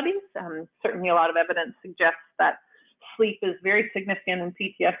sleep studies. Certainly a lot of evidence suggests that sleep is very significant in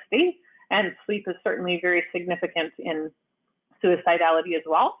PTSD, and sleep is certainly very significant in suicidality as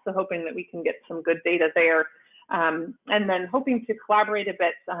well. So hoping that we can get some good data there. And then hoping to collaborate a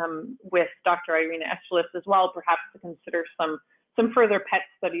bit with Dr. Irina Escheles as well, perhaps to consider some further PET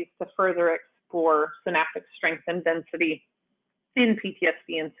studies to further explore synaptic strength and density in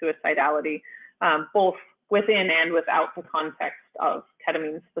PTSD and suicidality, both within and without the context of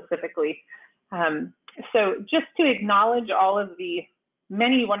ketamine specifically. So just to acknowledge all of the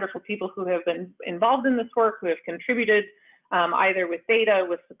many wonderful people who have been involved in this work, who have contributed either with data,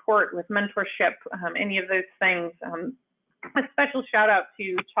 with support, with mentorship, any of those things. A special shout out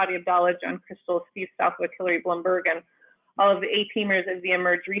to Chadi Abdallah, John Crystal, Steve Southwick, Hillary Blumberg, and all of the A-teamers of the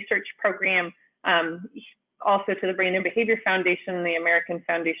eMERGE research program. Also to the Brain and Behavior Foundation, the American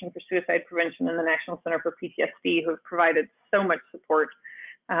Foundation for Suicide Prevention, and the National Center for PTSD, who have provided so much support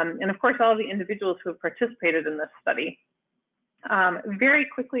and of course, all of the individuals who have participated in this study. Very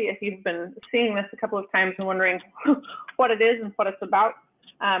quickly, if you've been seeing this a couple of times and wondering what it is and what it's about,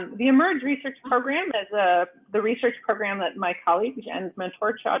 the eMERGE research program is the research program that my colleague and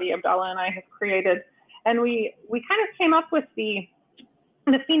mentor, Chadi Abdallah, and I have created. And we kind of came up with the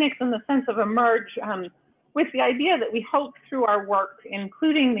Phoenix in the sense of eMERGE with the idea that we hope through our work,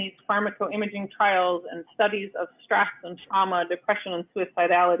 including these pharmacoimaging trials and studies of stress and trauma, depression and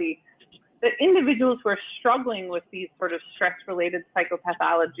suicidality, that individuals who are struggling with these sort of stress-related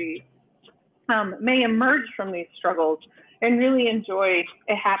psychopathology may emerge from these struggles and really enjoy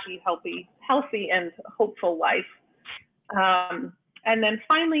a happy, healthy, and hopeful life. And then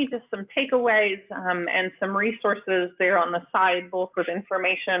finally, just some takeaways and some resources there on the side, both with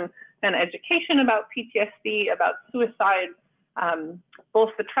information and education about PTSD, about suicide.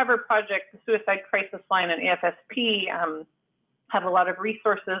 Both the Trevor Project, the Suicide Crisis Line, and AFSP have a lot of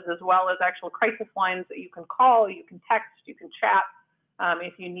resources, as well as actual crisis lines that you can call, you can text, you can chat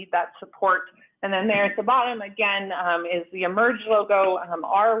if you need that support. And then there at the bottom, again, is the eMERGE logo,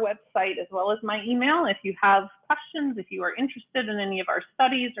 our website, as well as my email. If you have questions, if you are interested in any of our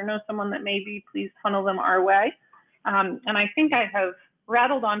studies or know someone that may be, please funnel them our way. And I think I have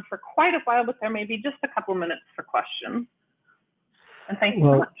rattled on for quite a while, but there may be just a couple minutes for questions. And thank you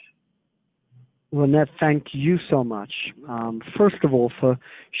so much. Lynnette, thank you so much. First of all, for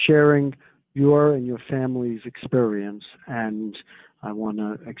sharing your and your family's experience. And I want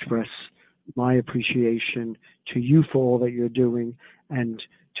to express my appreciation to you for all that you're doing, and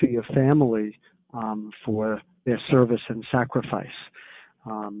to your family for their service and sacrifice.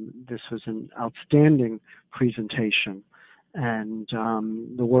 This was an outstanding presentation, and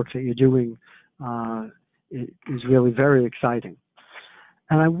the work that you're doing is really very exciting.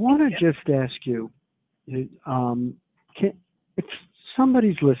 And I want to just ask you, if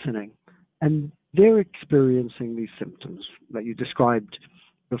somebody's listening and they're experiencing these symptoms that you described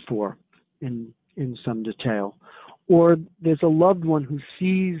before in some detail, or there's a loved one who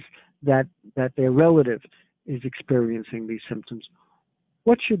sees that their relative is experiencing these symptoms,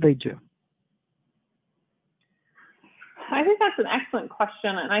 what should they do? I think that's an excellent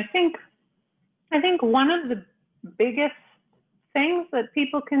question. And I think one of the biggest things that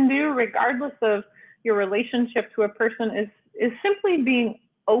people can do, regardless of your relationship to a person, is simply being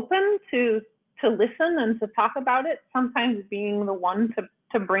open to listen and to talk about it, sometimes being the one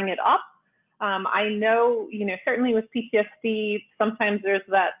to bring it up. I know, certainly with PTSD, sometimes there's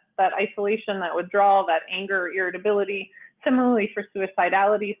that isolation, that withdrawal, that anger, irritability. Similarly for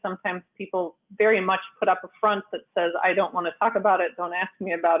suicidality, sometimes people very much put up a front that says, I don't want to talk about it, don't ask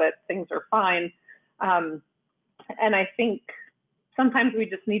me about it, things are fine. And I think sometimes we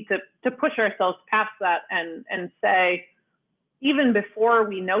just need to push ourselves past that and say, even before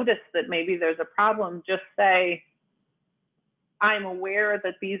we notice that maybe there's a problem, just say, I'm aware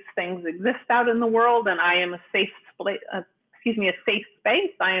that these things exist out in the world, and I am a safe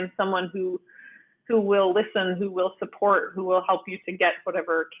space. I am someone who will listen, who will support, who will help you to get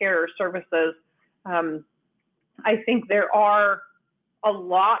whatever care or services. I think there are a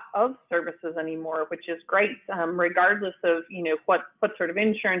lot of services anymore, which is great, regardless of what sort of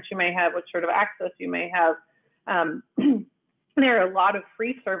insurance you may have, what sort of access you may have. There are a lot of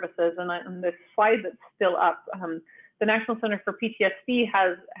free services, and on this slide that's still up, the National Center for PTSD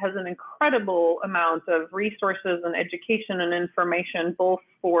has an incredible amount of resources and education and information, both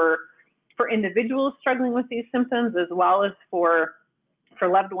for individuals struggling with these symptoms, as well as for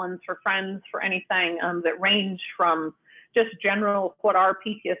loved ones, for friends, for anything, that range from just general, what are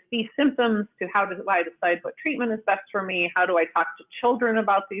PTSD symptoms, to how do I decide what treatment is best for me, how do I talk to children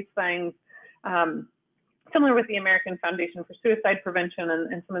about these things. Similar with the American Foundation for Suicide Prevention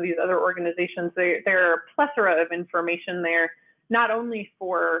and some of these other organizations, there are a plethora of information there, not only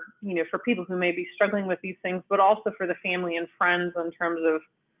for people who may be struggling with these things, but also for the family and friends, in terms of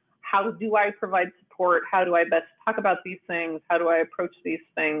how do I provide support, how do I best talk about these things, how do I approach these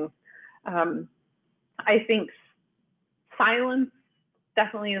things. I think silence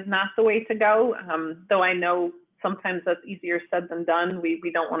definitely is not the way to go, though I know sometimes that's easier said than done.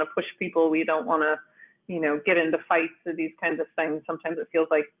 We don't want to push people, we don't want to get into fights or these kinds of things. Sometimes it feels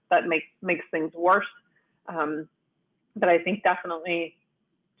like that makes things worse. But I think definitely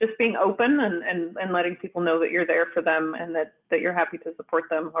just being open and letting people know that you're there for them, and that you're happy to support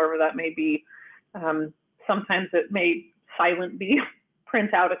them, however that may be. Sometimes it may silent be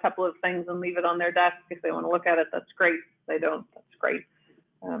print out a couple of things and leave it on their desk. If they want to look at it, that's great. If they don't, that's great.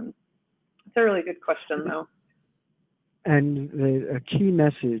 It's a really good question, though. And a key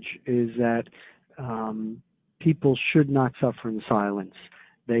message is that people should not suffer in silence.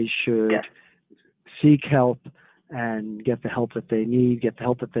 they should Yes. seek help and get the help that they need, get the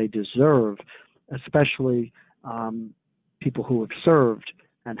help that they deserve, especially people who have served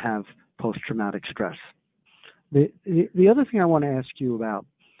and have post-traumatic stress. The other thing I want to ask you about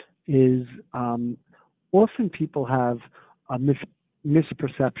is often people have a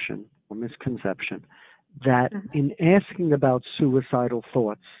misperception or misconception that in asking about suicidal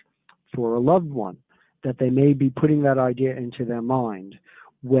thoughts for a loved one, that they may be putting that idea into their mind,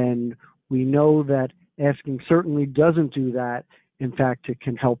 when we know that asking certainly doesn't do that. In fact, it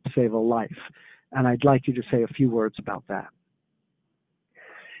can help save a life. And I'd like you to say a few words about that.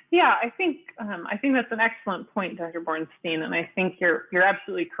 Yeah, I think that's an excellent point, Dr. Bornstein, and I think you're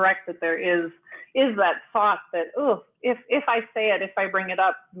absolutely correct that there is that thought that, oh, if I say it, if I bring it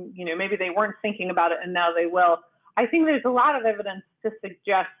up, maybe they weren't thinking about it and now they will. I think there's a lot of evidence to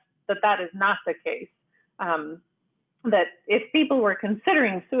suggest that that is not the case. That if people were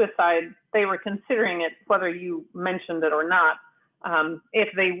considering suicide, they were considering it whether you mentioned it or not.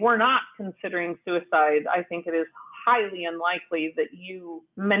 If they were not considering suicide, I think it is highly unlikely that you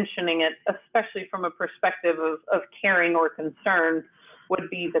mentioning it, especially from a perspective of caring or concern, would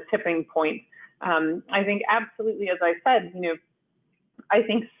be the tipping point. I think absolutely, as I said, I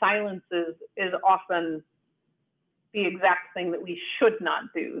think silence is often the exact thing that we should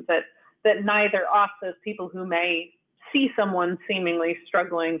not do, that neither us as people who may see someone seemingly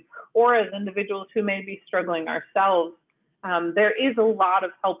struggling or as individuals who may be struggling ourselves, there is a lot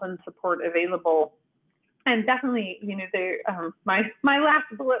of help and support available. And definitely, my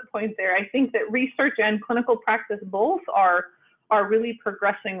last bullet point there, I think that research and clinical practice both are really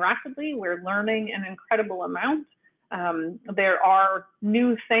progressing rapidly. We're learning an incredible amount. There are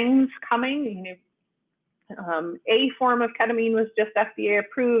new things coming. A form of ketamine was just FDA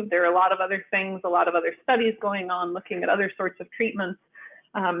approved. There are a lot of other things, a lot of other studies going on, looking at other sorts of treatments.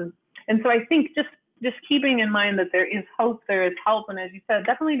 And so I think just keeping in mind that there is hope, there is help, and as you said,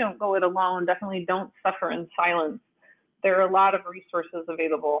 definitely don't go it alone, definitely don't suffer in silence. There are a lot of resources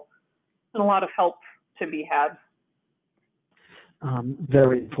available and a lot of help to be had.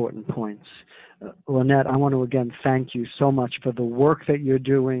 Very important points. Lynnette, I want to again thank you so much for the work that you're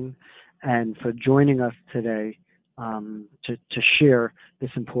doing and for joining us today to share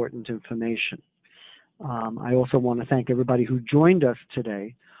this important information. I also want to thank everybody who joined us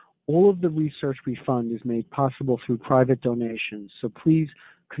today. All of the research we fund is made possible through private donations, so please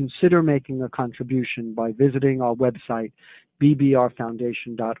consider making a contribution by visiting our website,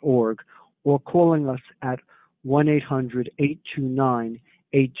 bbrfoundation.org, or calling us at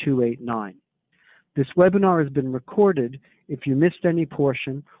 1-800-829-8289. This webinar has been recorded. If you missed any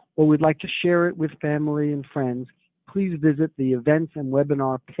portion or would like to share it with family and friends, please visit the events and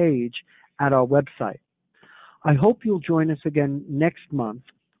webinar page at our website. I hope you'll join us again next month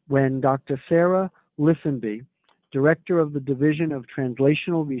when Dr. Sarah Lisenby, Director of the Division of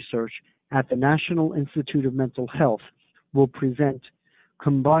Translational Research at the National Institute of Mental Health, will present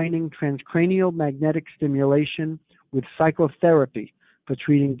Combining Transcranial Magnetic Stimulation with Psychotherapy for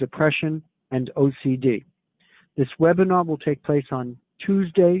Treating Depression and OCD. This webinar will take place on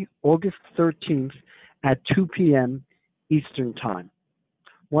Tuesday, August 13th at 2 p.m. Eastern Time.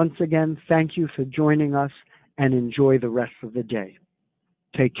 Once again, thank you for joining us and enjoy the rest of the day.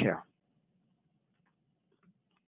 Take care.